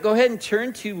Go ahead and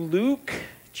turn to Luke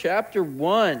chapter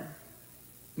 1.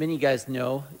 Many of you guys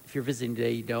know, if you're visiting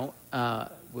today, you don't.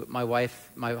 My wife,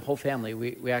 my whole family,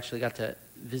 we actually got to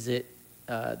visit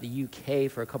the UK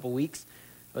for a couple weeks.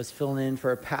 I was filling in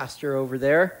for a pastor over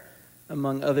there,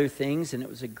 among other things, and it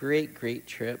was a great, great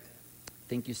trip.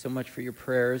 Thank you so much for your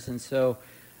prayers. And so,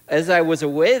 as I was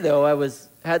away, though,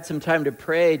 had some time to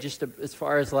pray, just as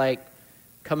far as like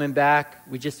coming back.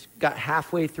 We just got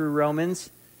halfway through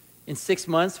Romans in 6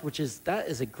 months, that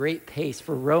is a great pace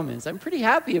for Romans. I'm pretty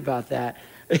happy about that.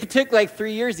 It took like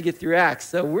 3 years to get through Acts,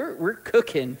 so we're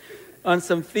cooking on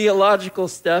some theological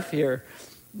stuff here.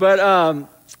 But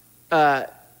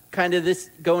kind of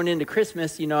this going into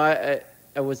Christmas, I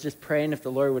was just praying if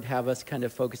the Lord would have us kind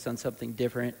of focus on something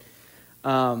different.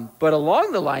 But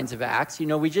along the lines of Acts,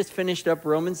 we just finished up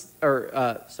Romans.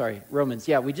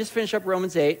 Yeah, we just finished up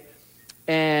Romans 8,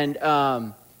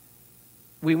 and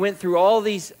we went through all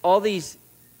these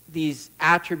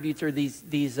attributes, or these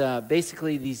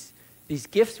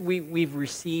gifts we've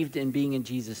received in being in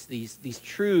Jesus, these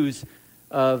truths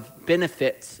of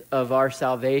benefits of our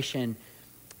salvation.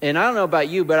 And I don't know about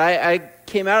you, but I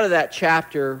came out of that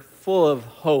chapter full of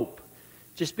hope,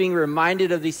 just being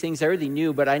reminded of these things I already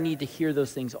knew, but I need to hear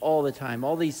those things all the time,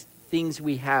 all these things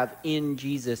we have in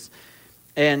Jesus.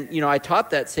 And, I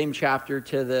taught that same chapter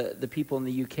to the people in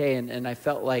the UK, and I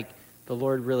felt like the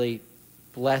Lord really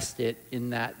blessed it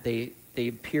in that they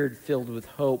appeared filled with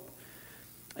hope.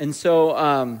 And so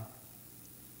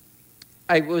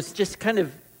I was just kind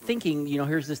of thinking,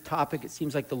 here's this topic. It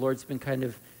seems like the Lord's been kind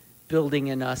of building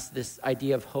in us this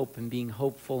idea of hope and being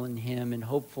hopeful in Him and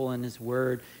hopeful in His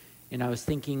Word. And I was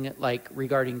thinking like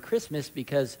regarding Christmas,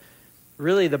 because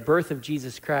really the birth of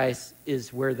Jesus Christ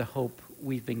is where the hope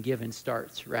we've been given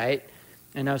starts, right?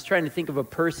 And I was trying to think of a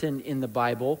person in the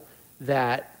Bible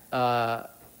that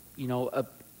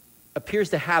appears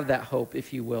to have that hope,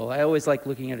 if you will. I always like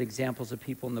looking at examples of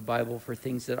people in the Bible for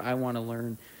things that I want to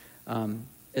learn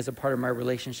as a part of my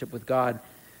relationship with God.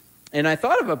 And I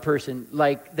thought of a person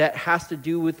like that has to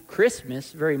do with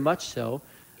Christmas, very much so,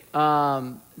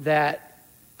 that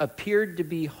appeared to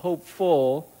be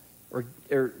hopeful, or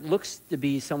looks to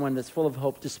be someone that's full of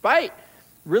hope, despite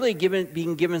really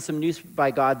being given some news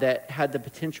by God that had the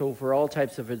potential for all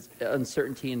types of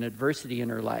uncertainty and adversity in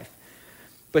her life.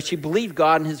 But she believed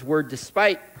God and His Word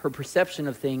despite her perception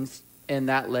of things, and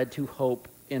that led to hope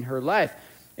in her life.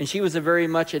 And she was a very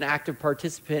much an active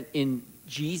participant in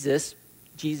Jesus'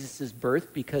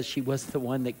 birth, because she was the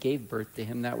one that gave birth to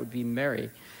Him. That would be Mary.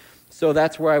 So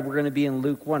that's why we're going to be in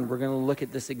Luke 1. We're going to look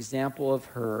at this example of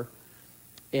her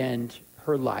and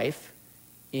her life,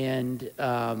 and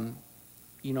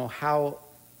how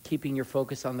keeping your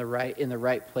focus in the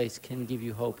right place can give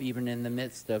you hope, even in the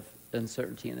midst of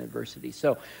uncertainty and adversity.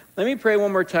 So let me pray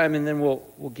one more time, and then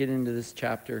we'll get into this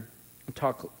chapter and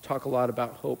talk a lot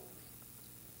about hope.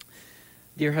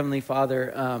 Dear Heavenly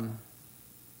Father,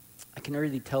 I can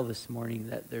already tell this morning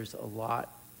that there's a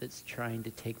lot that's trying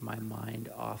to take my mind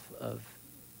off of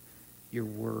your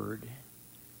Word.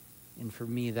 And for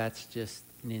me, that's just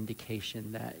an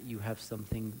indication that you have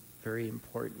something very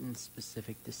important and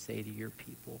specific to say to your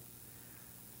people.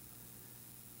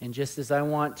 And just as I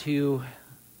want you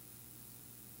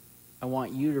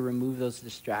to remove those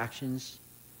distractions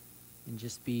and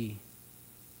just be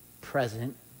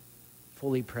present,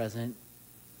 fully present,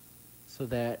 so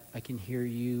that I can hear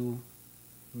you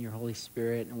and your Holy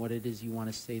Spirit and what it is you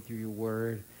want to say through your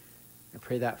Word. I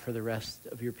pray that for the rest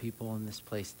of your people in this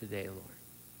place today, Lord.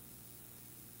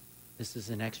 This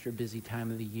is an extra busy time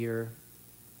of the year.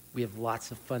 We have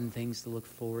lots of fun things to look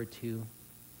forward to.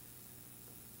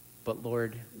 But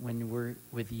Lord, when we're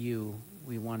with you,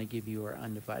 we want to give you our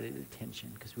undivided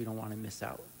attention, because we don't want to miss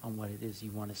out on what it is you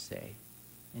want to say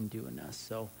and do in us.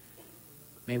 So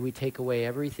may we take away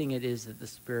everything it is that the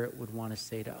Spirit would want to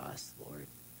say to us, Lord.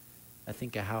 I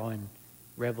think of how in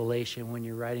Revelation, when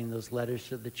you're writing those letters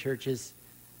to the churches,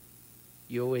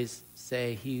 you always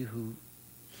say, he who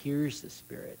hears the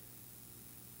Spirit,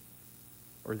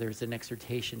 or there's an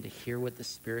exhortation to hear what the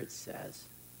Spirit says.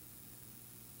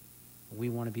 We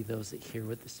want to be those that hear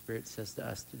what the Spirit says to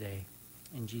us today.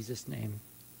 In Jesus' name,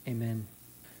 amen.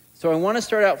 So I want to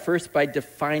start out first by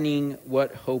defining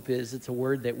what hope is. It's a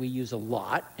word that we use a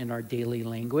lot in our daily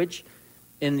language.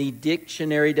 And the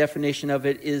dictionary definition of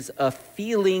it is a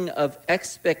feeling of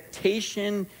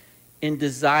expectation and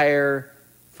desire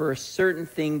for a certain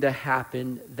thing to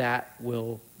happen that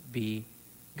will be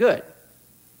good.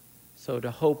 So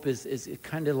to hope is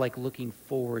kind of like looking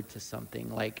forward to something.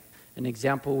 Like an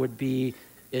example would be,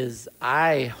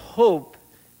 I hope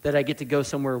that I get to go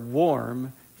somewhere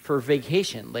warm for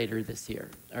vacation later this year,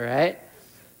 all right?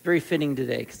 Very fitting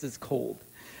today because it's cold.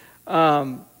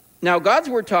 Now, God's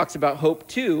word talks about hope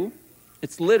too.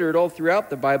 It's littered all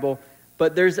throughout the Bible,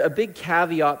 but there's a big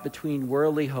caveat between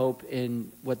worldly hope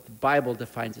and what the Bible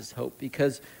defines as hope,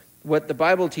 because what the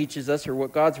Bible teaches us, or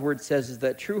what God's word says, is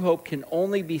that true hope can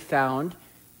only be found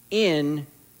in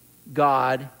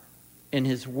God and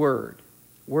his word.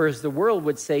 Whereas the world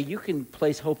would say you can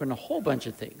place hope in a whole bunch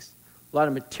of things. A lot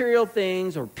of material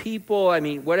things or people,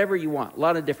 whatever you want, a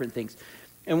lot of different things.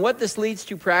 And what this leads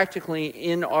to practically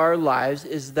in our lives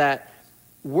is that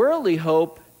worldly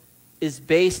hope is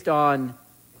based on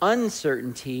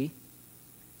uncertainty,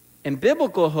 and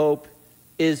biblical hope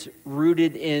is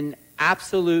rooted in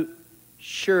absolute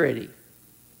surety.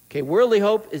 Okay, worldly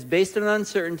hope is based on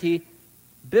uncertainty.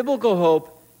 Biblical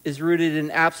hope is rooted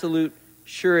in absolute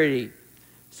surety.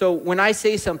 So when I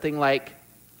say something like,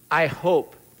 I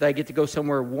hope that I get to go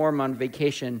somewhere warm on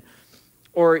vacation,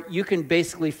 or you can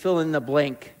basically fill in the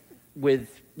blank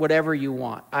with whatever you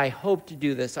want. I hope to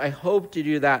do this. I hope to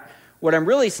do that. What I'm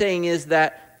really saying is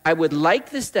that I would like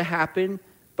this to happen,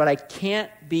 but I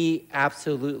can't be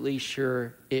absolutely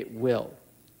sure it will.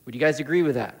 Would you guys agree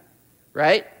with that?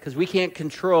 Right? Because we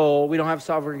don't have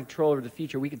sovereign control over the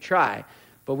future. We could try,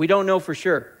 but we don't know for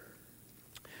sure.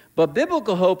 But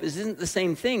biblical hope isn't the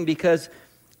same thing, because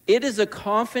it is a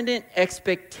confident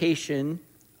expectation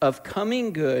of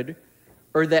coming good,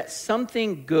 or that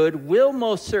something good will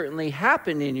most certainly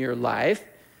happen in your life,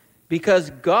 because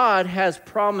God has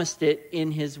promised it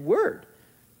in his word.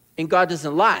 And God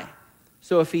doesn't lie.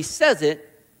 So if he says it,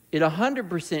 it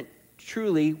 100%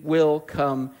 truly will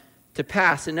come to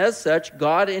pass. And as such,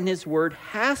 God and his word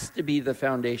has to be the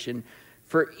foundation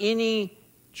for any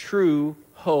true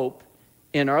hope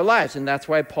in our lives. And that's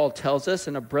why Paul tells us,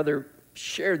 and a brother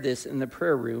shared this in the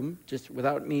prayer room, just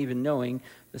without me even knowing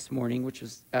this morning, which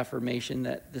was affirmation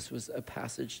that this was a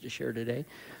passage to share today.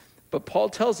 But Paul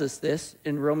tells us this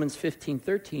in Romans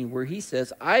 15:13, where he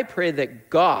says, I pray that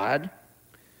God,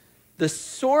 the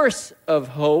source of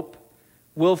hope,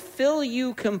 will fill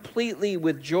you completely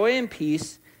with joy and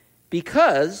peace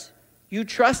because you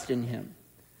trust in him.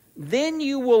 Then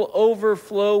you will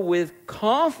overflow with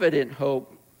confident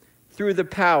hope through the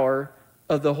power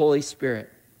of the Holy Spirit.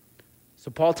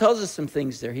 So Paul tells us some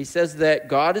things there. He says that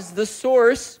God is the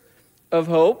source of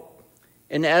hope,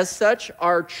 and as such,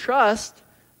 our trust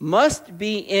must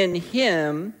be in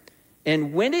him.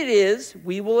 And when it is,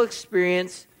 we will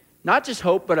experience not just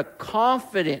hope, but a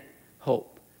confident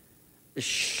hope, a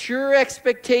sure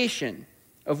expectation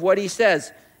of what he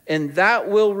says. And that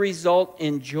will result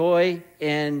in joy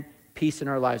and peace in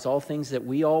our lives, all things that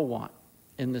we all want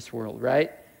in this world,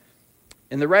 right?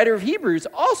 And the writer of Hebrews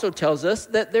also tells us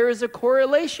that there is a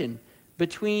correlation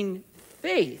between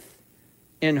faith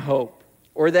and hope,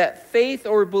 or that faith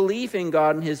or belief in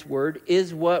God and his word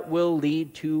is what will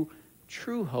lead to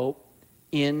true hope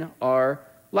in our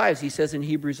lives. He says in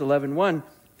Hebrews 11:1,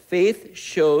 faith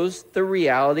shows the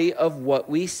reality of what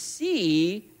we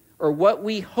see or what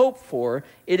we hope for.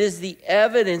 It is the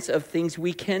evidence of things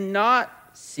we cannot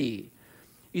see.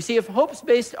 You see, if hope's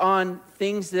based on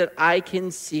things that I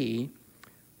can see,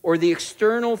 or the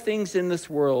external things in this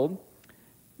world,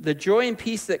 the joy and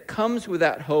peace that comes with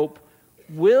that hope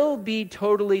will be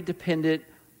totally dependent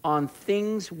on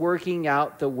things working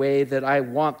out the way that I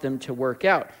want them to work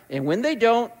out. And when they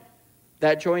don't,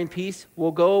 that joy and peace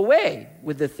will go away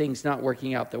with the things not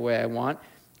working out the way I want.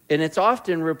 And it's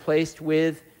often replaced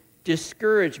with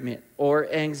discouragement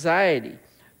or anxiety.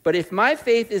 But if my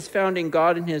faith is found in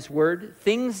God and his word,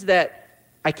 things that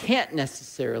I can't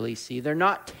necessarily see, they're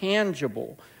not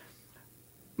tangible,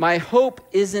 my hope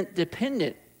isn't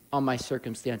dependent on my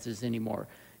circumstances anymore.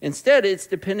 Instead, it's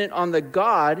dependent on the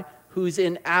God who's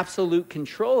in absolute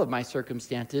control of my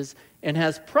circumstances and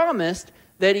has promised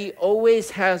that he always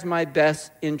has my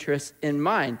best interests in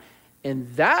mind. And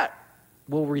that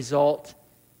will result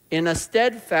in a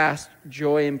steadfast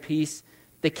joy and peace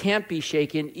that can't be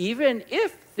shaken, even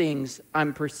if things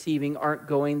I'm perceiving aren't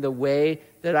going the way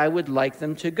that I would like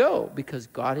them to go, because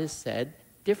God has said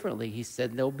differently. He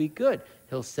said they'll be good.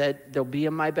 He'll said they'll be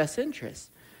in my best interest.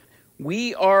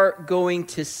 We are going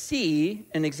to see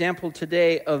an example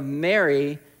today of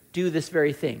Mary do this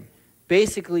very thing.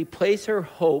 Basically place her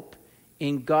hope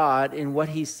in God and what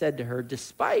he said to her,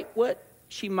 despite what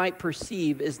she might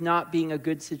perceive as not being a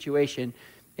good situation.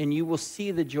 And you will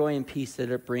see the joy and peace that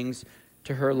it brings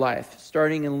to her life.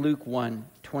 Starting in Luke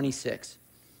 1:26.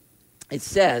 It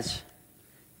says,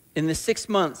 in the 6th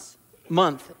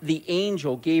month, the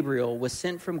angel Gabriel was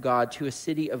sent from God to a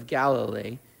city of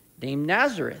Galilee named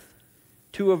Nazareth,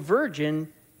 to a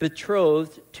virgin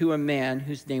betrothed to a man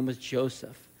whose name was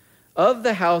Joseph, of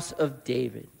the house of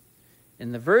David.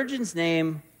 And the virgin's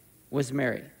name was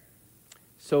Mary.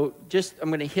 So I'm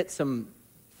going to hit some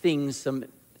things, some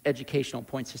educational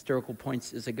points, historical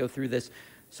points as I go through this.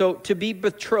 So to be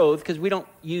betrothed, because we don't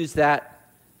use that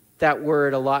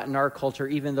word a lot in our culture,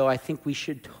 even though I think we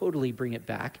should totally bring it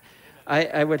back.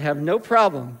 I would have no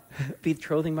problem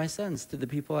betrothing my sons to the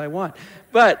people I want.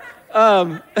 But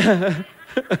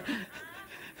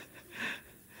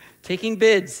taking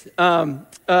bids.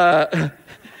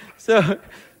 So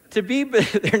to be,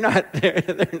 they're not.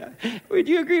 Would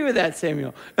you agree with that,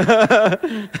 Samuel?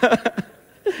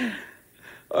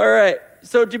 All right.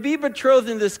 So to be betrothed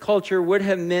in this culture would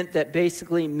have meant that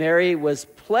basically Mary was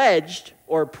pledged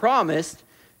or promised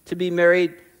to be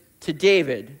married to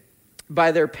David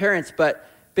by their parents, but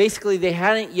basically they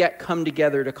hadn't yet come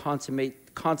together to consummate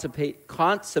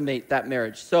that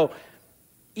marriage. So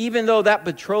even though that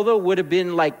betrothal would have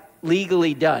been like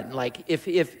legally done, like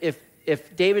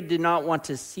if David did not want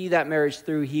to see that marriage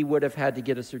through, he would have had to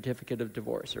get a certificate of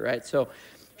divorce, all right? So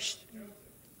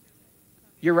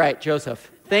you're right, Joseph.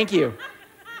 Thank you.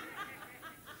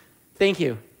 Thank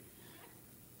you.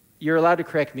 You're allowed to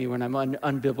correct me when I'm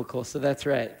unbiblical, so that's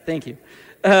right. Thank you.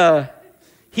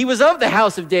 He was of the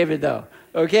house of David, though,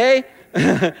 okay?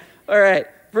 All right,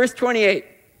 verse 28.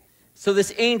 So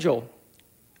this angel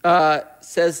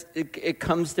says, it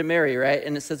comes to Mary, right?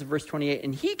 And it says in verse 28,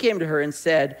 and he came to her and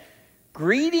said,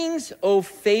 greetings, O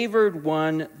favored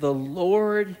one, the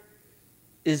Lord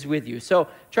is with you. So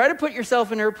try to put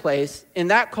yourself in her place. In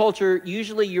that culture,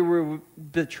 usually you were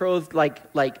betrothed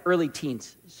like early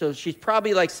teens. So she's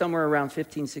probably like somewhere around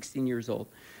 15, 16 years old.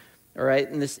 All right,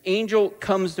 and this angel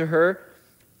comes to her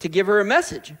to give her a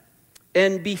message.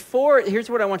 And here's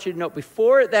what I want you to note.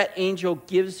 Before that angel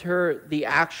gives her the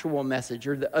actual message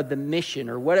or the mission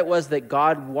or what it was that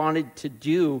God wanted to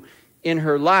do in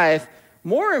her life,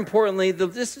 more importantly,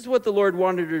 this is what the Lord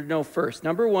wanted her to know first.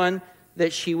 Number one,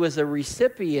 that she was a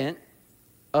recipient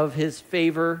of his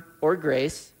favor or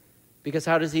grace. Because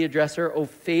how does he address her? Oh,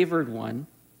 favored one.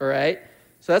 All right?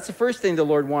 So that's the first thing the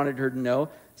Lord wanted her to know.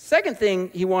 Second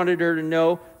thing he wanted her to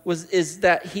know is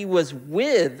that he was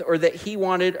with, or that he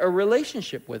wanted a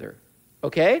relationship with her.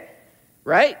 Okay?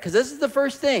 Right? Because this is the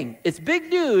first thing. It's big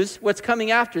news what's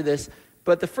coming after this.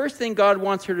 But the first thing God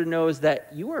wants her to know is that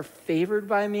you are favored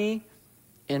by me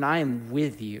and I am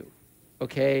with you.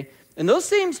 Okay? And those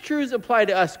same truths apply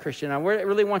to us, Christian. I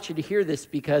really want you to hear this,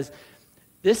 because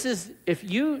if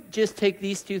you just take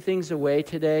these two things away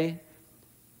today,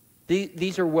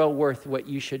 these are well worth what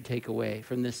you should take away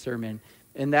from this sermon.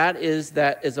 And that is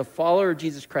that as a follower of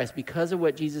Jesus Christ, because of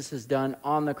what Jesus has done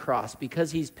on the cross,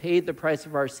 because he's paid the price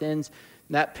of our sins,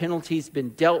 that penalty's been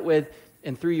dealt with,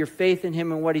 and through your faith in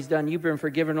him and what he's done, you've been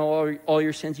forgiven all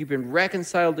your sins. You've been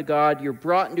reconciled to God. You're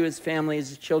brought into his family as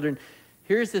his children.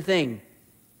 Here's the thing.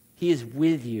 He is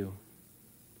with you,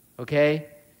 okay?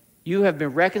 You have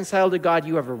been reconciled to God.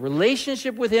 You have a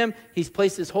relationship with him. He's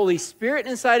placed his Holy Spirit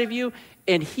inside of you,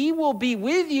 and he will be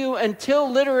with you until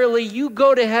literally you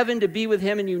go to heaven to be with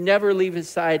him and you never leave his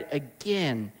side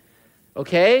again,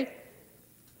 okay?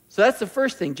 So that's the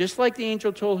first thing. Just like the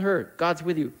angel told her, God's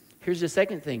with you. Here's the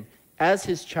second thing. As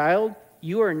his child,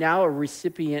 you are now a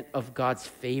recipient of God's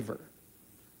favor,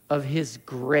 of his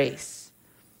grace.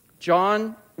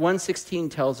 John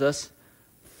 1:16 tells us,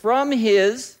 from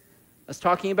his, that's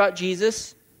talking about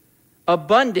Jesus,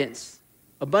 abundance.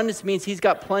 Abundance means he's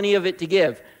got plenty of it to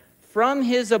give. From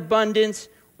his abundance,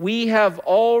 we have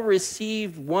all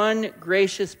received one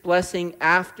gracious blessing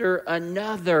after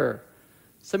another.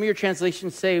 Some of your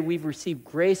translations say we've received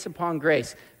grace upon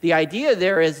grace. The idea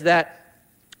there is that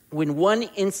when one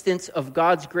instance of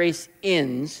God's grace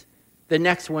ends, the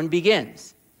next one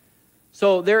begins.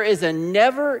 So there is a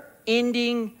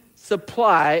never-ending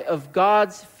supply of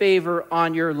God's favor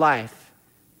on your life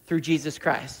through Jesus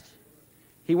Christ.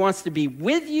 He wants to be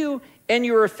with you, and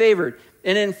you are favored.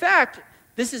 And in fact,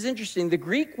 this is interesting. The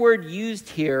Greek word used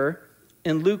here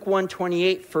in Luke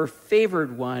 1:28 for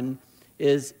favored one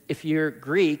is, if you're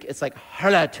Greek, it's like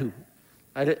halatu.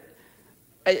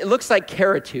 It looks like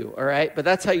keratou, all right? But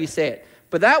that's how you say it.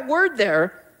 But that word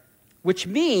there, which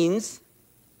means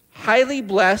highly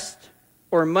blessed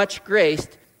or much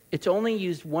graced, it's only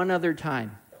used one other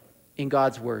time in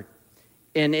God's word.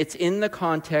 And it's in the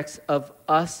context of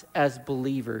us as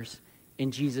believers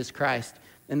in Jesus Christ.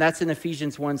 And that's in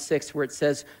Ephesians 1:6, where it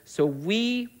says, so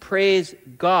we praise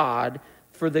God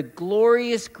for the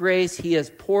glorious grace he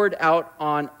has poured out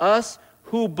on us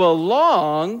who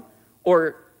belong,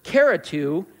 or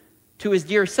keratou, to his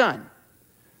dear son.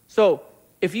 So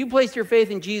if you place your faith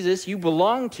in Jesus, you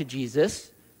belong to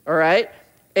Jesus, all right?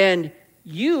 And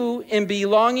you, in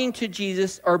belonging to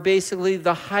Jesus, are basically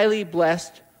the highly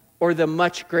blessed or the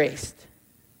much graced,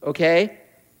 okay?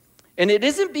 And it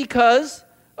isn't because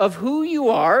of who you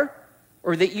are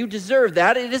or that you deserve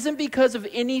that. It isn't because of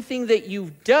anything that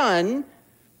you've done,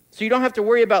 so you don't have to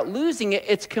worry about losing it.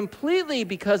 It's completely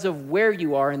because of where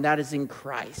you are, and that is in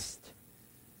Christ,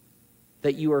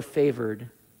 that you are favored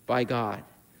by God.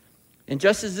 And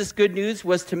just as this good news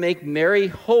was to make Mary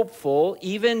hopeful,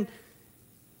 even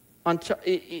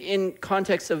in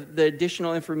context of the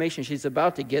additional information she's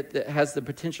about to get that has the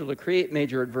potential to create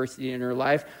major adversity in her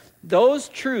life, those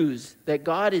truths that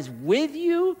God is with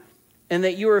you and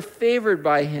that you are favored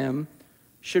by him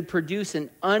should produce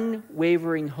an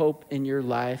unwavering hope in your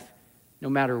life no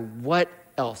matter what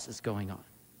else is going on.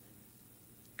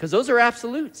 Because those are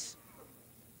absolutes.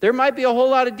 There might be a whole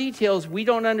lot of details we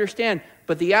don't understand,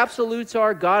 but the absolutes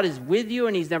are God is with you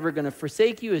and he's never going to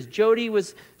forsake you, as Jody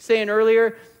was saying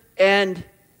earlier, and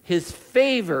his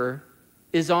favor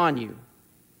is on you.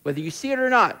 Whether you see it or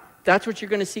not, that's what you're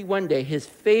going to see one day. His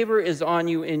favor is on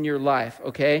you in your life,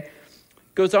 okay?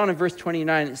 Goes on in verse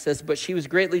 29, it says, but she was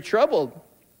greatly troubled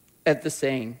at the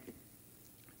saying.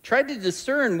 Tried to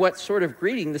discern what sort of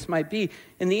greeting this might be.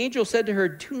 And the angel said to her,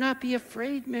 do not be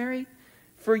afraid, Mary,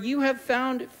 for you have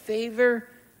found favor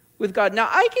with God. Now,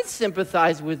 I can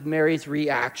sympathize with Mary's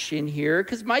reaction here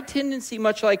because my tendency,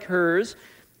 much like hers,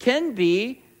 can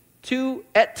be to,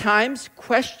 at times,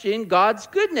 question God's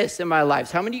goodness in my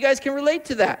life. How many of you guys can relate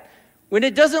to that? When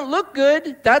it doesn't look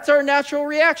good, that's our natural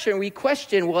reaction. We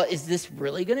question, well, is this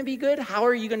really going to be good? How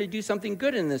are you going to do something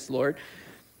good in this, Lord?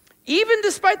 Even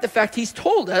despite the fact he's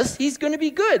told us he's going to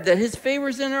be good, that his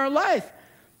favor's in our life.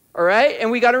 All right? And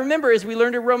we got to remember, as we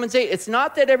learned in Romans 8, it's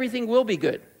not that everything will be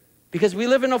good, because we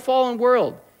live in a fallen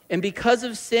world. And because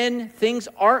of sin, things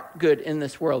aren't good in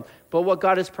this world. But what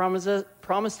God has promised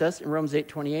us in Romans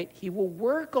 8:28, he will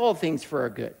work all things for our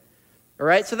good. All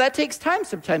right? So that takes time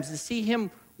sometimes to see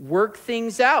him work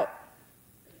things out.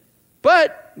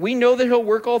 But we know that he'll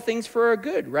work all things for our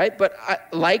good, right? But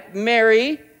like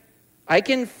Mary, I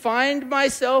can find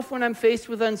myself when I'm faced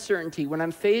with uncertainty, when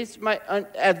I'm faced with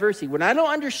adversity, when I don't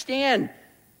understand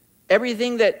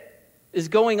everything that is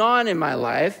going on in my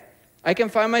life, I can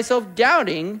find myself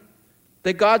doubting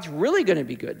that God's really going to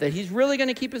be good, that he's really going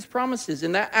to keep his promises.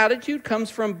 And that attitude comes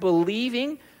from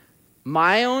believing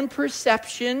my own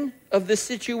perception of the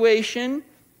situation,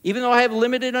 even though I have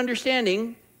limited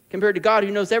understanding compared to God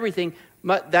who knows everything.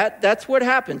 That's what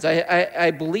happens. I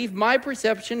believe my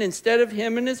perception instead of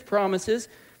him and his promises.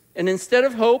 And instead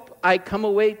of hope, I come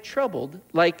away troubled,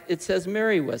 like it says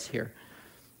Mary was here.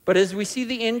 But as we see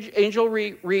the angel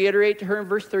reiterate to her in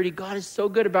verse 30, God is so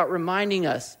good about reminding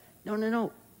us,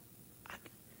 no.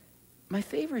 My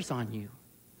favor's on you.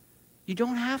 You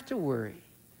don't have to worry.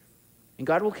 And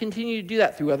God will continue to do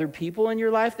that through other people in your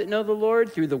life that know the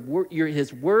Lord, through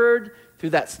his word,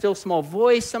 through that still small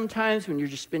voice sometimes when you're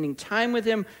just spending time with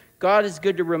him. God is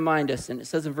good to remind us. And it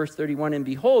says in verse 31, and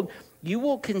behold, you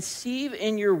will conceive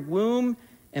in your womb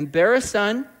and bear a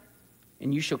son,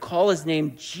 and you shall call his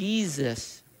name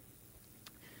Jesus.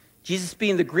 Jesus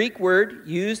being the Greek word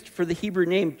used for the Hebrew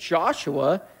name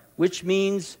Joshua, which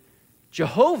means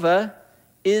Jehovah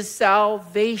is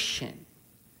salvation.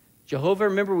 Jehovah,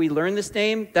 remember we learned this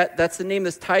name? That's the name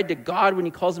that's tied to God when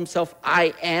he calls himself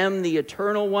I am the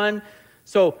eternal one.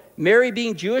 So Mary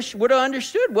being Jewish would have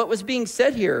understood what was being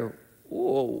said here.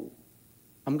 Whoa,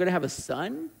 I'm going to have a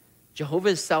son? Jehovah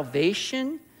is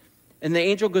salvation? And the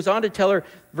angel goes on to tell her,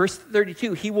 verse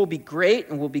 32, he will be great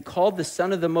and will be called the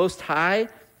Son of the Most High.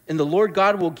 And the Lord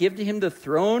God will give to him the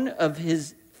throne of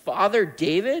his father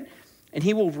David. And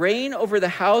he will reign over the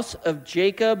house of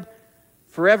Jacob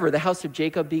forever. The house of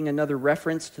Jacob being another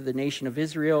reference to the nation of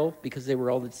Israel because they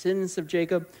were all the descendants of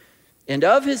Jacob. And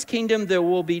of his kingdom there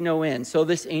will be no end. So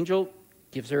this angel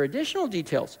gives her additional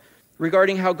details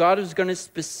regarding how God is going to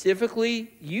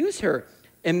specifically use her.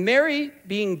 And Mary,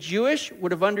 being Jewish,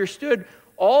 would have understood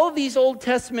all of these Old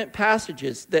Testament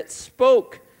passages that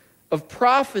spoke of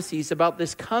prophecies about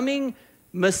this coming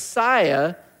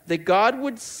Messiah that God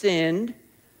would send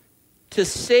to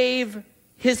save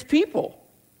his people,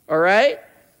 all right?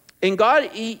 And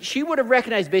she would have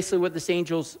recognized basically what this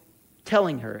angel's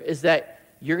telling her is that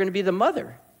you're going to be the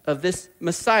mother of this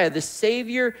Messiah. The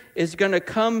Savior is going to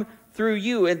come through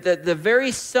you. And that the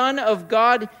very Son of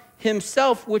God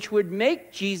himself, which would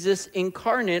make Jesus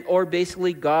incarnate, or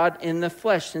basically God in the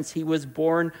flesh, since he was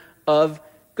born of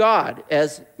God,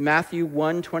 as Matthew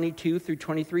 1:22 through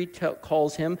 23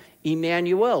 calls him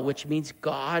Emmanuel, which means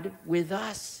God with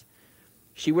us.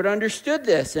 She would have understood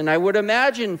this, and I would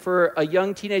imagine for a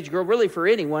young teenage girl, really for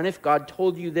anyone, if God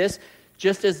told you this,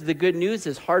 just as the good news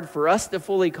is hard for us to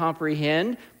fully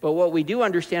comprehend, but what we do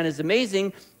understand is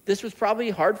amazing, this was probably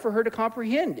hard for her to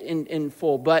comprehend in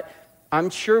full. But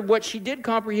I'm sure what she did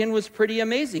comprehend was pretty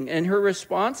amazing. And her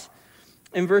response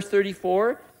in verse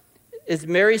 34 is,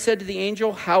 Mary said to the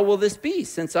angel, how will this be,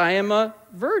 since I am a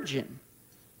virgin?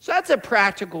 So that's a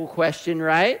practical question,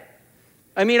 right?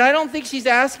 I mean, I don't think she's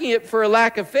asking it for a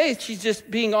lack of faith. She's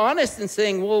just being honest and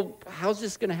saying, well, how's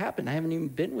this going to happen? I haven't even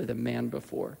been with a man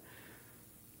before.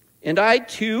 And I,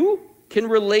 too, can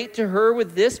relate to her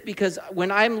with this, because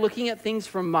when I'm looking at things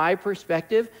from my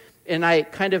perspective and I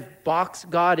kind of box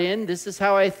God in, this is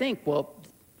how I think. Well,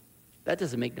 that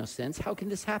doesn't make no sense. How can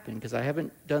this happen? Because I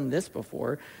haven't done this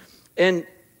before. And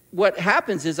what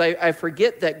happens is I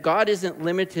forget that God isn't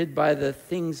limited by the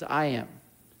things I am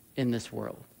in this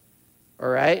world. All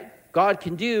right? God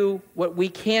can do what we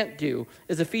can't do.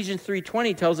 As Ephesians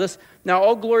 3:20 tells us, now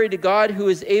all glory to God who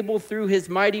is able through his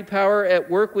mighty power at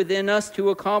work within us to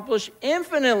accomplish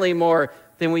infinitely more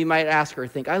than we might ask or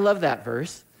think. I love that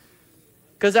verse,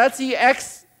 because that's the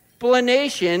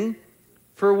explanation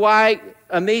for why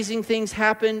amazing things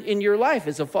happen in your life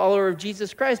as a follower of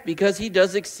Jesus Christ, because he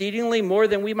does exceedingly more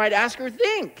than we might ask or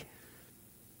think.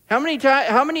 How many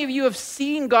of you have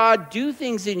seen God do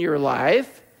things in your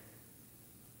life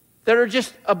that are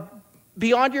just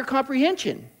beyond your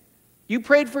comprehension? You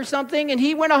prayed for something and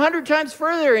he went 100 times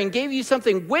further and gave you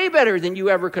something way better than you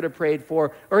ever could have prayed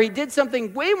for, or he did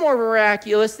something way more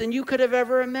miraculous than you could have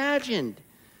ever imagined.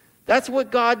 That's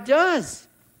what God does.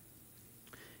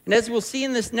 And as we'll see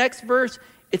in this next verse,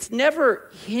 it's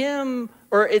never him,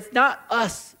 or it's not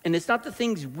us, and it's not the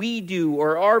things we do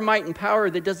or our might and power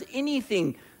that does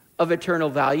anything of eternal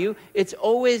value. It's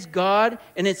always God,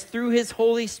 and it's through his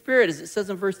Holy Spirit. As it says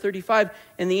in verse 35,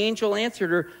 and the angel answered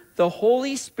her, the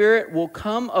Holy Spirit will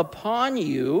come upon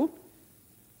you,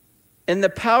 and the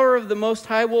power of the Most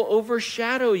High will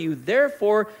overshadow you.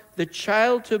 Therefore, the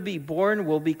child to be born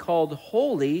will be called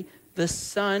Holy, the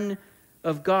Son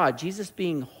of God. Jesus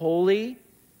being holy,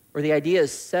 or the idea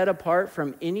is set apart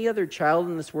from any other child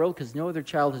in this world, because no other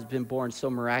child has been born so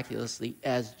miraculously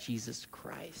as Jesus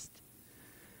Christ.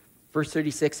 Verse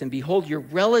 36, and behold, your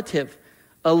relative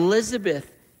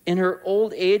Elizabeth in her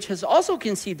old age has also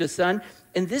conceived a son,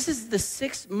 and this is the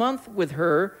 6th month with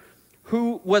her,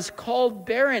 who was called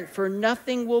barren, for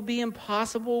nothing will be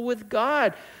impossible with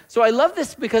God. So I love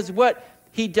this, because what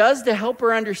he does to help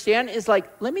her understand is like,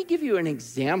 let me give you an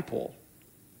example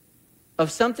of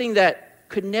something that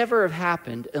could never have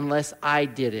happened unless I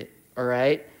did it, all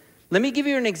right? Let me give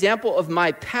you an example of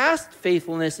my past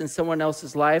faithfulness in someone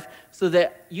else's life so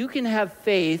that you can have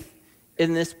faith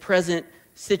in this present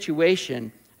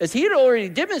situation. As he had already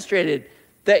demonstrated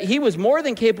that he was more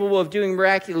than capable of doing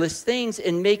miraculous things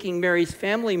in making Mary's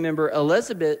family member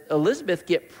Elizabeth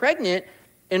get pregnant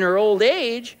in her old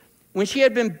age when she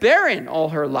had been barren all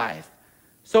her life.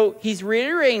 So he's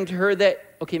reiterating to her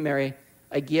that, okay, Mary,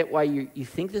 I get why you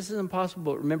think this is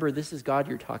impossible, but remember, this is God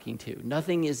you're talking to.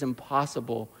 Nothing is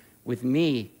impossible with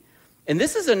me. And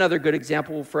this is another good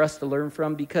example for us to learn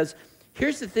from, because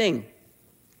here's the thing.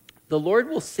 The Lord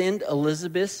will send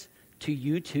Elizabeth to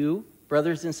you too,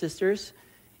 brothers and sisters,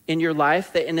 in your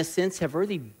life that in a sense have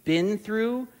already been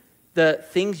through the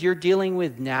things you're dealing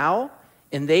with now,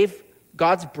 and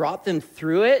God's brought them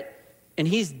through it, and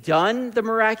he's done the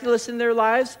miraculous in their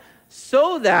lives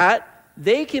so that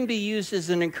they can be used as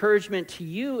an encouragement to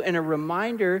you and a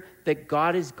reminder that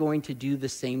God is going to do the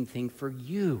same thing for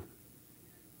you.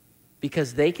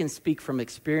 Because they can speak from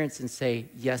experience and say,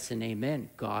 yes and amen,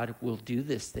 God will do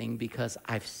this thing because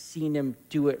I've seen him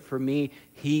do it for me.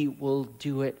 He will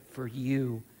do it for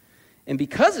you. And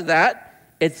because of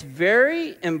that, it's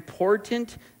very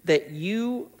important that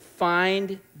you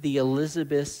find the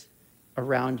Elizabeths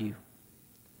around you.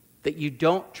 That you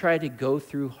don't try to go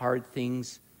through hard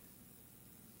things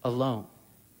alone.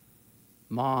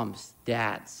 Moms,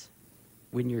 dads,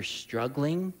 when you're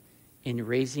struggling in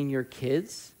raising your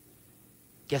kids,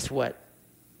 guess what?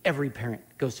 Every parent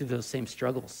goes through those same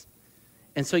struggles.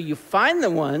 And so you find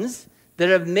the ones that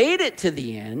have made it to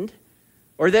the end,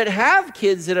 or that have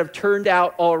kids that have turned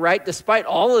out all right despite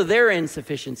all of their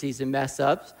insufficiencies and mess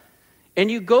ups, and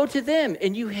you go to them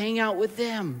and you hang out with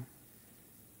them,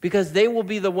 because they will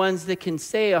be the ones that can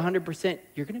say 100%,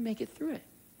 you're going to make it through it.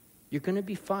 You're going to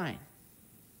be fine.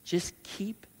 Just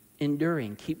keep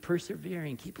enduring, keep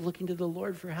persevering, keep looking to the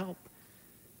Lord for help.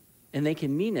 And they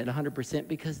can mean it 100%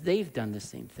 because they've done the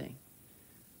same thing.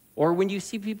 Or when you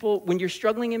see people, when you're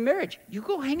struggling in marriage, you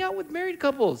go hang out with married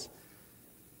couples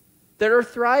that are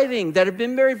thriving, that have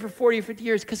been married for 40 or 50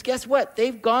 years. Because guess what?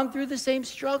 They've gone through the same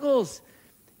struggles.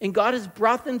 And God has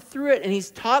brought them through it, and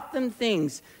he's taught them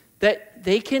things that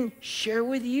they can share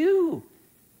with you.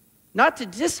 Not to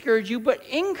discourage you, but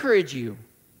encourage you.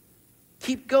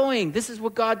 Keep going. This is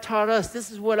what God taught us. This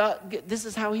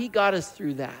is how he got us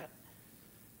through that.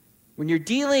 When you're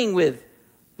dealing with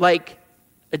like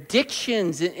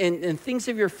addictions and things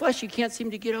of your flesh you can't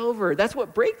seem to get over, that's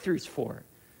what breakthrough's for.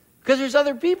 Because there's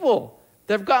other people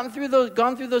that have gone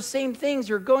through those same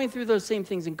things or going through those same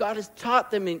things, and God has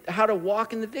taught them how to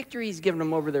walk in the victory he's given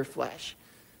them over their flesh.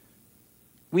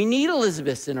 We need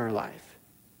Elizabeths in our life.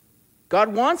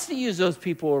 God wants to use those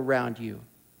people around you.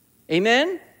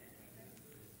 Amen?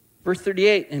 Verse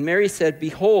 38, and Mary said,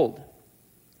 "Behold,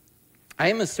 I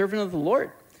am a servant of the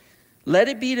Lord. Let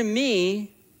it be to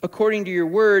me according to your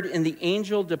word." And the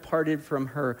angel departed from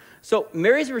her. So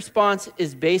Mary's response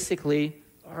is basically,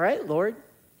 all right, Lord,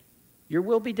 your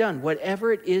will be done,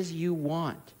 whatever it is you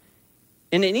want.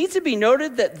 And it needs to be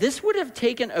noted that this would have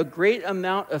taken a great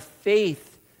amount of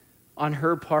faith on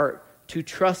her part to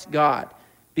trust God.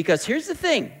 Because here's the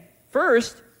thing.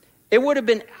 First, it would have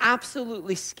been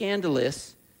absolutely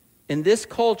scandalous in this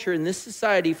culture, in this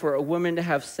society, for a woman to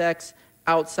have sex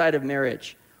outside of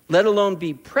marriage, let alone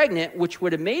be pregnant, which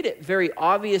would have made it very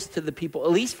obvious to the people,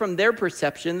 at least from their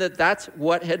perception, that that's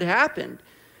what had happened.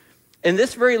 And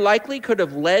this very likely could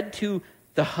have led to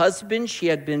the husband she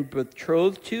had been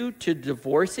betrothed to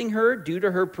divorcing her due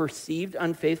to her perceived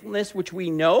unfaithfulness, which we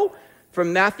know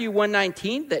from Matthew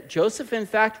 1:19 that Joseph, in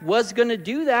fact, was going to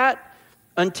do that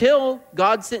until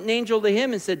God sent an angel to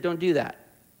him and said, don't do that.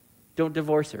 Don't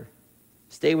divorce her.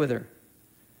 Stay with her.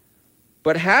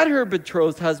 But had her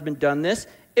betrothed husband done this,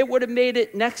 it would have made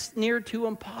it next near to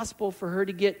impossible for her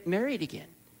to get married again.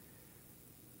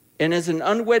 And as an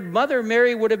unwed mother,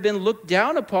 Mary would have been looked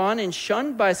down upon and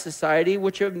shunned by society,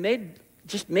 which have made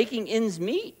just making ends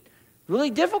meet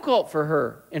really difficult for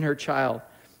her and her child.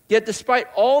 Yet despite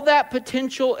all that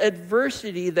potential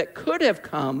adversity that could have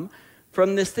come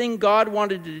from this thing God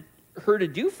wanted her to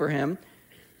do for him,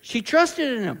 she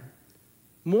trusted in him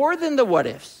more than the what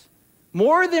ifs,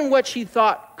 more than what she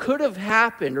thought could have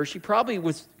happened, or she probably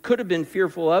could have been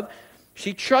fearful of.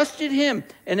 She trusted him,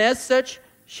 and as such,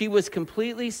 she was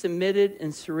completely submitted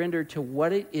and surrendered to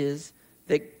what it is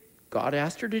that God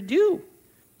asked her to do.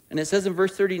 And it says in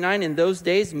verse 39, in those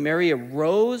days Mary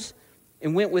arose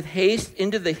and went with haste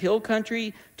into the hill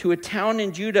country to a town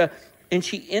in Judah. And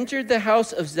she entered the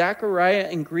house of Zechariah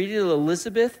and greeted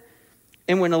Elizabeth.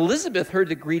 And when Elizabeth heard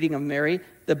the greeting of Mary,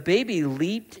 the baby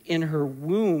leaped in her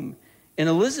womb. And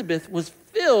Elizabeth was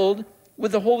filled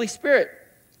with the Holy Spirit.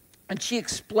 And she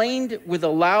explained with a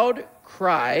loud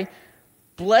cry,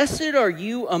 "Blessed are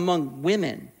you among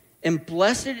women, and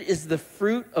blessed is the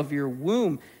fruit of your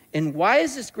womb. And why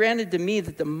is this granted to me,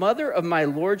 that the mother of my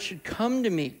Lord should come to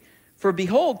me? For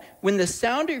behold, when the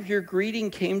sound of your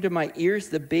greeting came to my ears,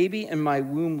 the baby in my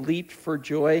womb leaped for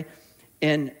joy.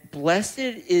 And blessed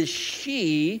is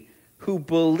she who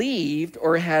believed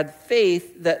or had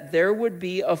faith that there would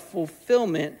be a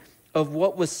fulfillment of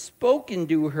what was spoken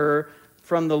to her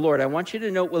from the Lord." I want you to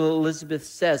note what Elizabeth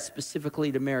says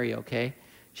specifically to Mary, okay?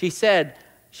 She says,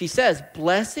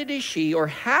 "Blessed is she," or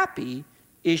happy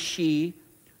is she,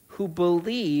 "who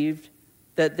believed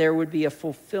that there would be a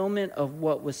fulfillment of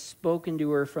what was spoken to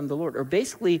her from the Lord." Or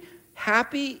basically,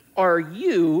 happy are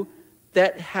you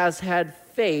that has had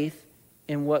faith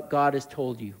in what God has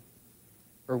told you,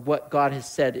 or what God has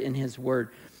said in his word.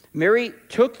 Mary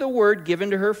took the word given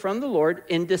to her from the Lord,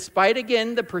 and despite,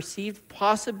 again, the perceived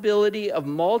possibility of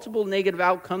multiple negative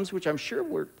outcomes, which I'm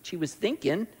sure she was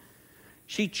thinking,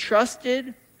 she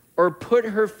trusted or put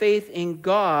her faith in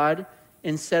God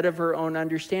instead of her own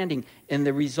understanding. And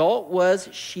the result was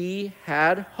she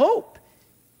had hope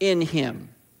in him,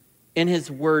 in his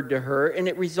word to her, and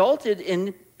it resulted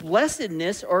in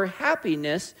blessedness or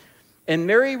happiness. And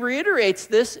Mary reiterates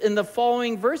this in the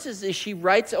following verses as she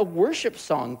writes a worship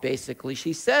song, basically.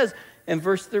 She says in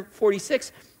verse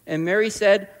 46, and Mary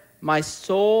said, "My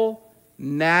soul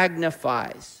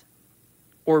magnifies,"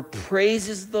 or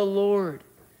praises the Lord,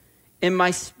 "and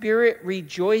my spirit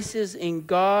rejoices in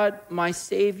God, my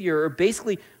Savior." Or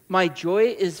basically, my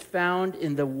joy is found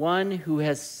in the one who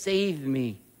has saved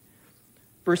me.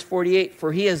 Verse 48,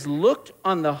 "For he has looked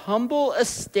on the humble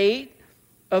estate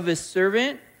of his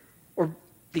servant." Or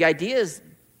the idea is,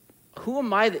 who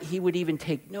am I that he would even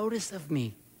take notice of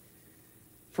me?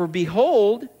 "For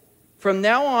behold, from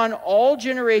now on all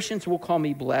generations will call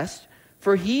me blessed.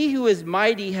 For he who is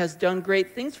mighty has done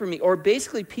great things for me." Or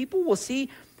basically, people will see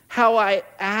how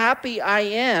happy I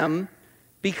am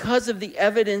because of the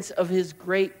evidence of his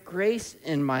great grace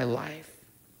in my life.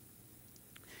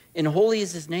 And holy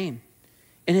is his name.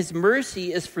 And his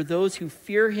mercy is for those who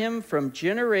fear him from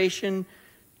generation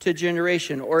to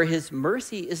generation. Or his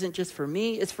mercy isn't just for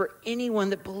me, it's for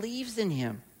anyone that believes in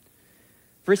him.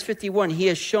 Verse 51, he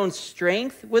has shown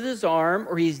strength with his arm,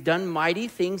 or he's done mighty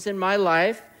things in my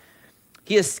life.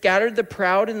 He has scattered the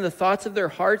proud in the thoughts of their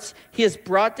hearts. He has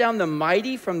brought down the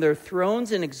mighty from their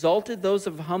thrones and exalted those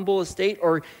of humble estate.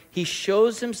 Or he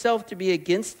shows himself to be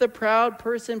against the proud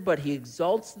person, but he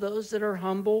exalts those that are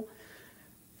humble.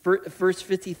 Verse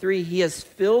 53, he has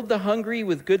filled the hungry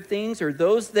with good things, or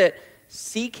those that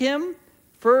seek him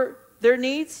for their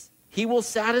needs, he will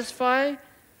satisfy.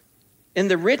 And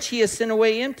the rich he has sent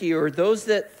away empty, or those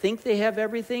that think they have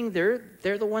everything, they're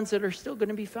the ones that are still going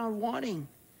to be found wanting.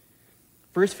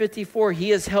 Verse 54, he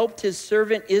has helped his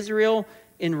servant Israel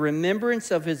in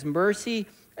remembrance of his mercy,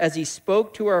 as he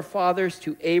spoke to our fathers,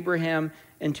 to Abraham,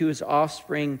 and to his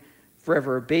offspring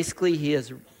forever. Basically, he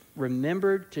has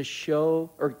remembered to show,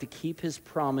 or to keep his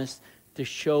promise, to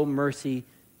show mercy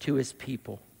to his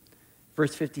people.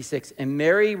 Verse 56, and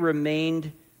Mary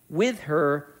remained with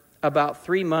her about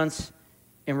 3 months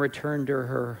and returned to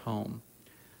her home.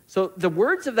 So the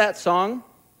words of that song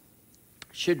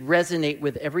should resonate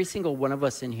with every single one of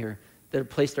us in here that have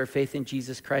placed our faith in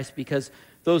Jesus Christ, because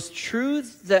those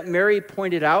truths that Mary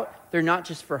pointed out, they're not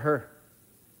just for her.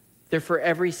 They're for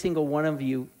every single one of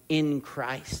you in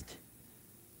Christ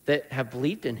that have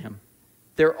believed in him.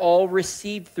 They're all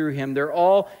received through him. They're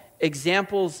all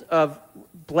examples of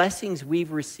blessings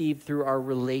we've received through our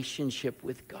relationship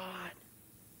with God.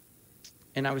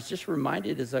 And I was just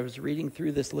reminded as I was reading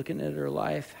through this, looking at her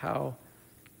life,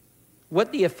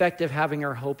 what the effect of having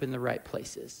our hope in the right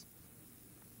place is.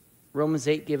 Romans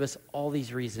 8 gave us all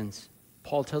these reasons.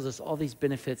 Paul tells us all these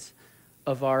benefits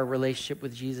of our relationship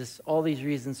with Jesus, all these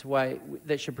reasons why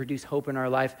that should produce hope in our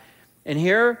life. And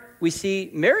here we see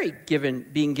Mary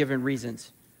being given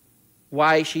reasons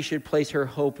why she should place her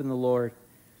hope in the Lord.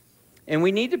 And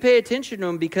we need to pay attention to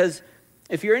them, because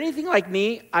if you're anything like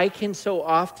me, I can so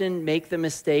often make the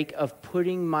mistake of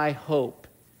putting my hope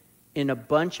in a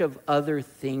bunch of other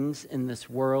things in this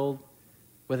world,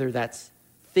 whether that's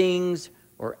things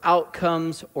or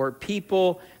outcomes or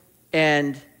people.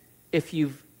 And if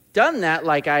you've done that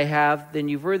like I have, then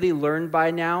you've really learned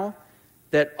by now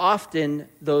that often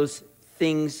those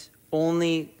things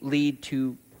only lead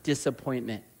to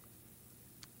disappointment,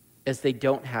 as they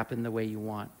don't happen the way you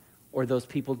want, or those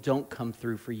people don't come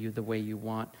through for you the way you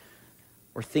want,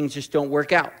 or things just don't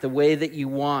work out the way that you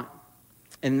want.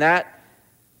 And that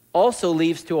also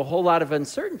leads to a whole lot of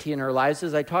uncertainty in our lives,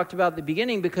 as I talked about at the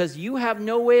beginning, because you have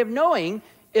no way of knowing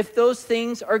if those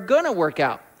things are going to work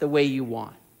out the way you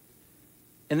want.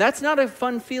 And that's not a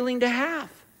fun feeling to have.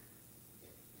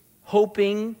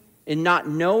 Hoping and not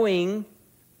knowing,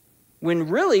 when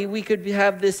really we could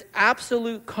have this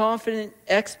absolute confident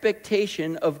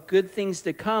expectation of good things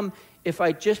to come if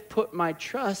I just put my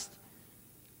trust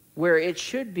where it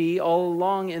should be all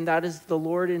along, and that is the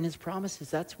Lord and his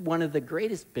promises. That's one of the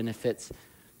greatest benefits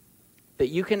that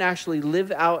you can actually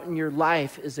live out in your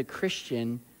life as a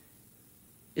Christian,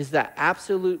 is that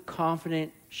absolute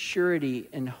confident surety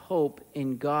and hope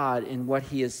in God and what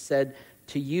he has said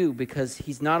to you, because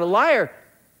he's not a liar.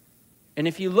 And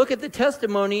if you look at the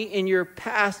testimony in your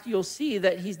past, you'll see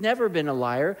that he's never been a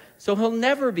liar, so he'll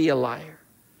never be a liar.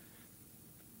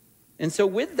 And so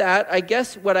with that, I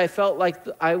guess what I felt like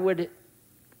I would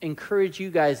encourage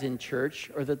you guys in church,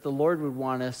 or that the Lord would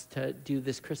want us to do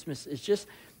this Christmas, is just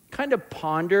kind of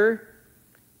ponder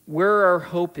where our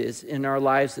hope is in our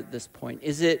lives at this point.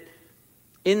 Is it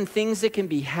in things that can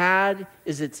be had?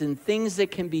 Is it in things that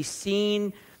can be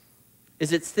seen?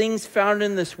 Is it things found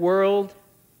in this world?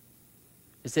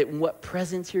 Is it what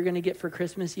presents you're going to get for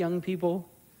Christmas, young people?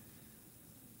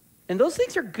 And those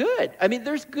things are good. I mean,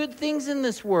 there's good things in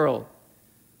this world.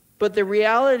 But the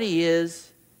reality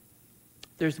is,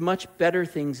 there's much better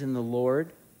things in the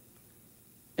Lord.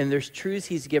 And there's truths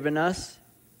he's given us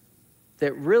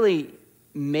that really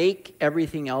make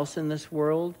everything else in this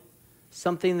world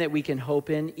something that we can hope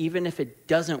in, even if it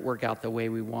doesn't work out the way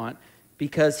we want,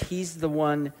 because he's the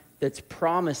one that's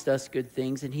promised us good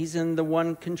things, and he's in the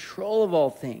one control of all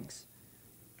things.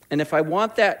 And if I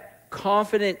want that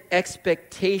confident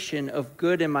expectation of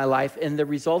good in my life and the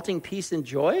resulting peace and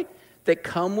joy that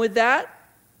come with that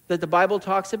the Bible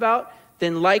talks about,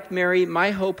 then like Mary,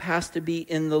 my hope has to be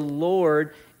in the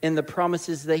Lord and the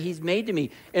promises that he's made to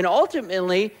me. And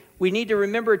ultimately, we need to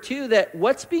remember too that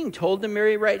what's being told to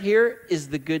Mary right here is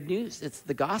the good news. It's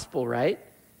the gospel, right?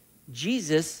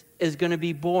 Jesus is going to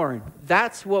be born.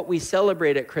 That's what we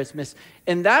celebrate at Christmas.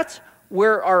 And that's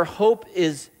where our hope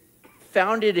is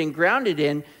founded and grounded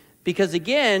in. Because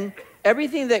again,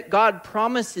 Everything that God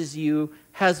promises you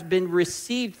has been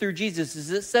received through Jesus.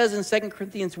 As it says in 2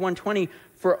 Corinthians 1:20,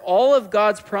 for all of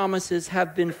God's promises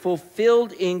have been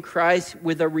fulfilled in Christ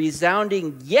with a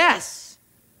resounding yes.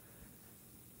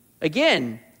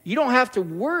 Again, you don't have to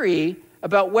worry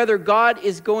about whether God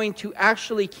is going to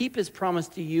actually keep his promise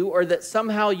to you, or that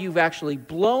somehow you've actually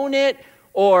blown it,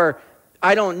 or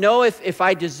I don't know if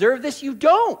I deserve this. You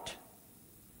don't.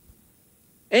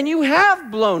 And you have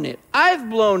blown it. I've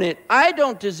blown it. I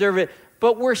don't deserve it.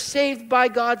 But we're saved by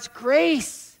God's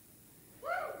grace.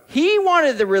 He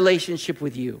wanted the relationship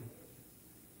with you,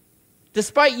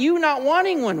 despite you not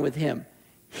wanting one with him.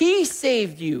 He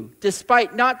saved you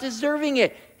despite not deserving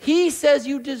it. He says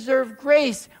you deserve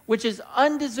grace, which is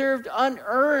undeserved,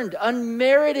 unearned,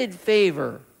 unmerited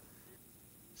favor.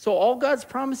 So all God's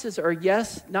promises are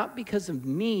yes, not because of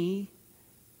me.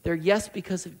 They're yes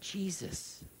because of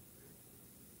Jesus.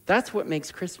 That's what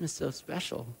makes Christmas so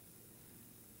special.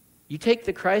 You take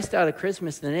the Christ out of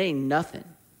Christmas, then it ain't nothing.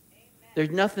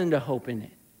 There's nothing to hope in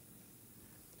it.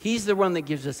 He's the one that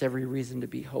gives us every reason to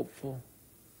be hopeful.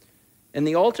 And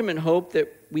the ultimate hope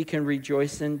that we can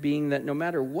rejoice in being that no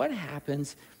matter what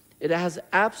happens, it has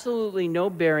absolutely no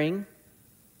bearing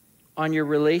on your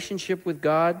relationship with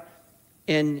God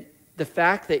and the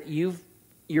fact that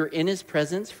you're in his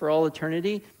presence for all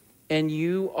eternity and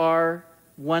you are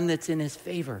one that's in his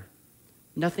favor.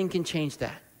 Nothing can change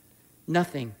that.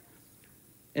 Nothing.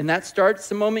 And that starts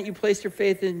the moment you place your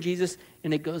faith in Jesus,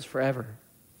 and it goes forever.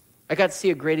 I got to see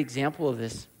a great example of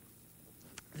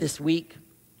this week.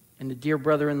 And a dear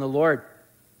brother in the Lord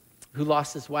who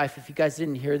lost his wife. If you guys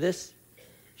didn't hear this,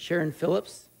 Sharon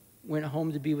Phillips went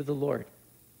home to be with the Lord.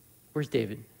 Where's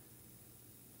David?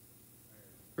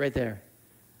 Right there.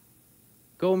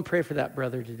 Go and pray for that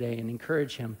brother today and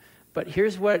encourage him. But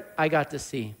here's what I got to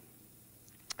see.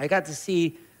 I got to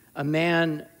see a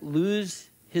man lose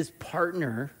his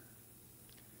partner,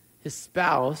 his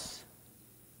spouse,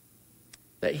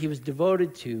 that he was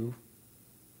devoted to,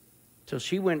 till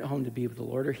she went home to be with the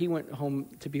Lord, or he went home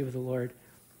to be with the Lord,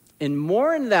 and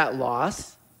mourn that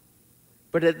loss,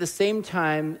 but at the same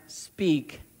time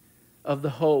speak of the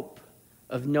hope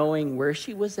of knowing where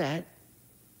she was at,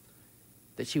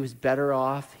 that she was better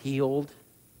off, healed.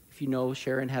 If you know,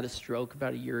 Sharon had a stroke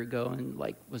about a year ago and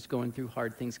was going through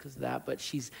hard things because of that, but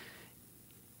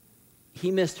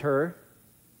he missed her,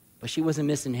 but she wasn't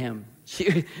missing him.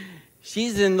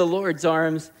 She's in the Lord's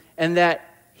arms, and that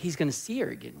he's going to see her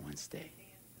again one day.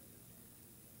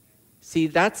 See,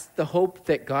 that's the hope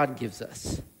that God gives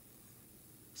us.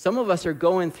 Some of us are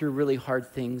going through really hard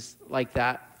things like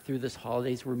that through this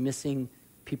holidays. We're missing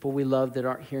people we love that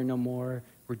aren't here no more.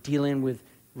 We're dealing with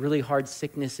really hard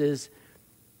sicknesses.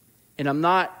 And I'm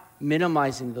not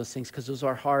minimizing those things because those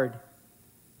are hard.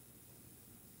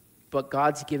 But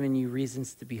God's given you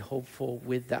reasons to be hopeful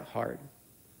with that heart.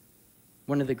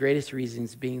 One of the greatest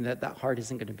reasons being that heart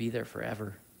isn't going to be there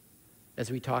forever. As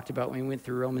we talked about when we went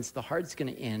through Romans, the heart's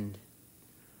going to end.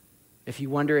 If you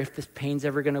wonder if this pain's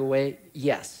ever going to go away,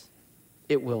 yes,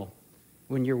 it will.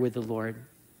 When you're with the Lord,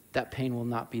 that pain will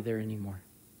not be there anymore.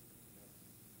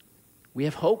 We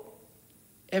have hope,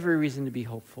 every reason to be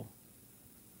hopeful.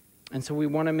 And so we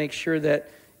want to make sure that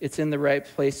it's in the right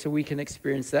place so we can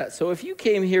experience that. So if you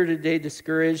came here today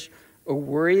discouraged or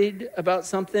worried about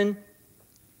something,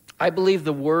 I believe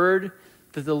the word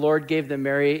that the Lord gave to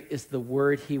Mary is the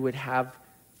word he would have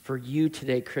for you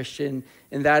today, Christian.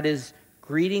 And that is,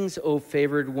 greetings, O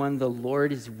favored one, the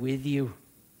Lord is with you.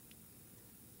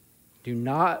 Do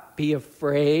not be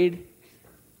afraid.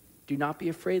 Do not be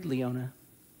afraid, Leona.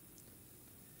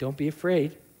 Don't be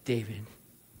afraid, David.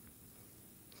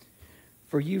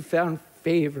 For you found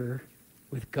favor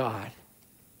with God.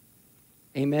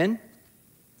 Amen?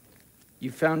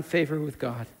 You found favor with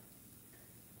God.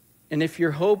 And if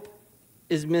your hope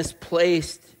is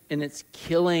misplaced and it's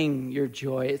killing your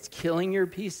joy, it's killing your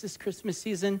peace this Christmas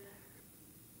season,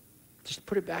 just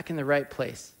put it back in the right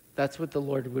place. That's what the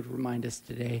Lord would remind us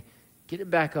today. Get it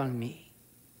back on me.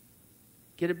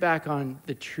 Get it back on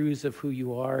the truths of who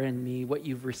you are in me, what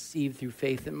you've received through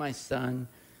faith in my Son,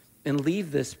 and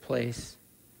leave this place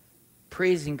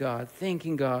praising God,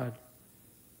 thanking God,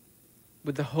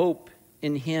 with the hope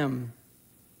in him.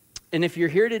 And if you're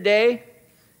here today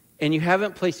and you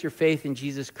haven't placed your faith in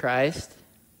Jesus Christ,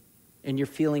 and you're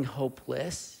feeling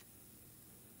hopeless,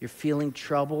 you're feeling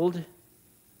troubled,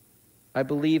 I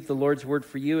believe the Lord's word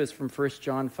for you is from 1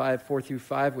 John 5,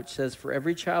 4-5, which says, for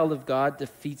every child of God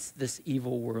defeats this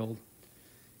evil world.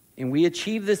 And we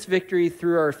achieve this victory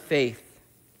through our faith.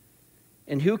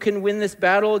 And who can win this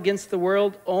battle against the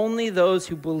world? Only those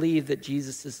who believe that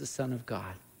Jesus is the Son of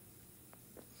God.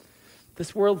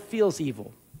 This world feels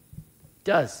evil. It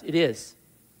does. It is.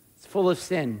 It's full of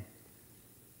sin.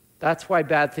 That's why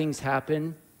bad things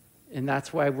happen, and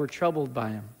that's why we're troubled by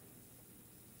them.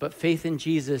 But faith in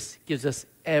Jesus gives us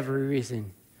every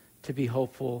reason to be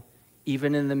hopeful,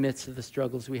 even in the midst of the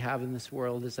struggles we have in this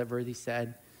world, as I've already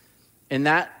said. And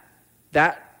that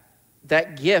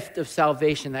gift of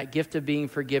salvation, that gift of being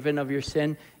forgiven of your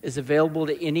sin, is available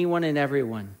to anyone and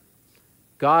everyone.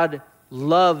 God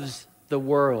loves the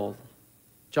world.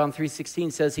 John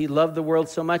 3:16 says he loved the world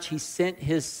so much he sent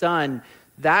his son.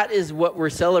 That is what we're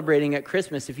celebrating at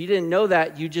Christmas. If you didn't know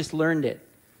that, you just learned it.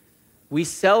 We're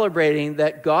celebrating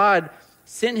that God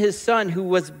sent his son, who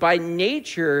was by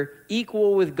nature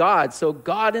equal with God. So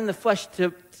God in the flesh,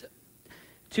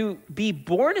 to be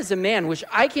born as a man, which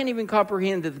I can't even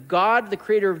comprehend, that God, the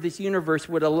creator of this universe,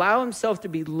 would allow himself to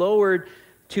be lowered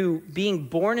to being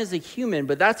born as a human.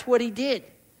 But that's what he did,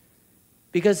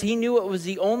 because he knew it was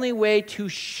the only way to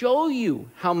show you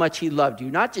how much he loved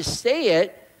you. Not just say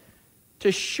it,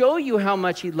 to show you how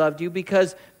much he loved you,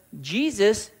 because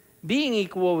Jesus, being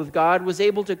equal with God, was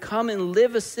able to come and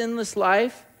live a sinless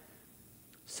life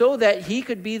so that he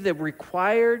could be the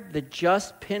required, the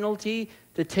just penalty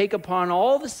to take upon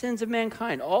all the sins of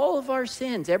mankind, all of our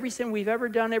sins, every sin we've ever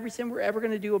done, every sin we're ever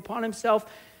going to do, upon himself,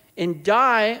 and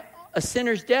die a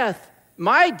sinner's death,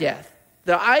 my death,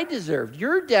 that I deserved,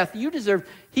 your death you deserved.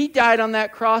 He died on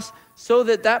that cross so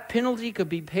that that penalty could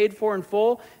be paid for in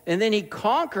full, and then he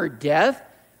conquered death,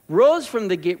 rose from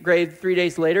the grave 3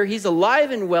 days later. He's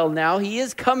alive and well now. He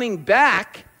is coming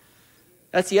back.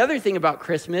 That's the other thing about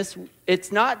Christmas.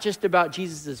 It's not just about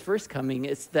Jesus' first coming.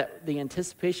 It's that the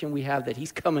anticipation we have that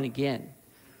he's coming again.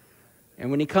 And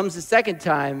when he comes the second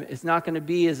time, it's not going to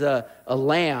be as a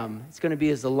lamb. It's going to be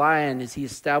as a lion, as he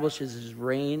establishes his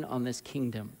reign on this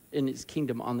kingdom, in his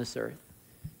kingdom on this earth.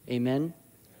 Amen?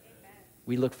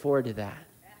 We look forward to that.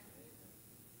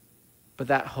 But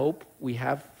that hope we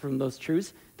have from those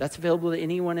truths, that's available to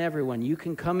anyone and everyone. You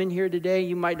can come in here today.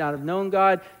 You might not have known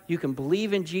God. You can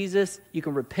believe in Jesus. You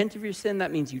can repent of your sin.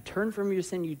 That means you turn from your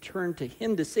sin. You turn to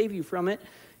him to save you from it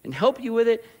and help you with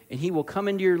it. And he will come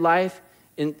into your life.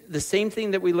 And the same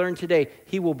thing that we learned today,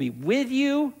 he will be with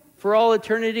you for all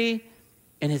eternity,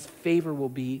 and his favor will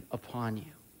be upon you.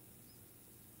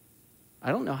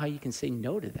 I don't know how you can say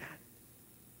no to that.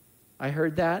 I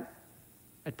heard that.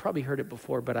 I'd probably heard it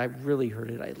before, but I really heard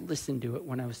it. I listened to it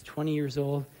when I was 20 years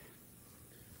old.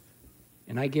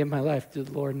 And I gave my life to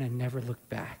the Lord, and I never looked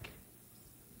back.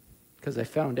 Because I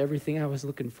found everything I was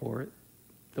looking for,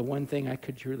 the one thing I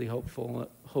could truly hope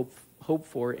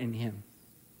for in him.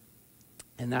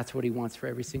 And that's what he wants for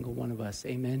every single one of us.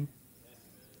 Amen?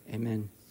 Amen.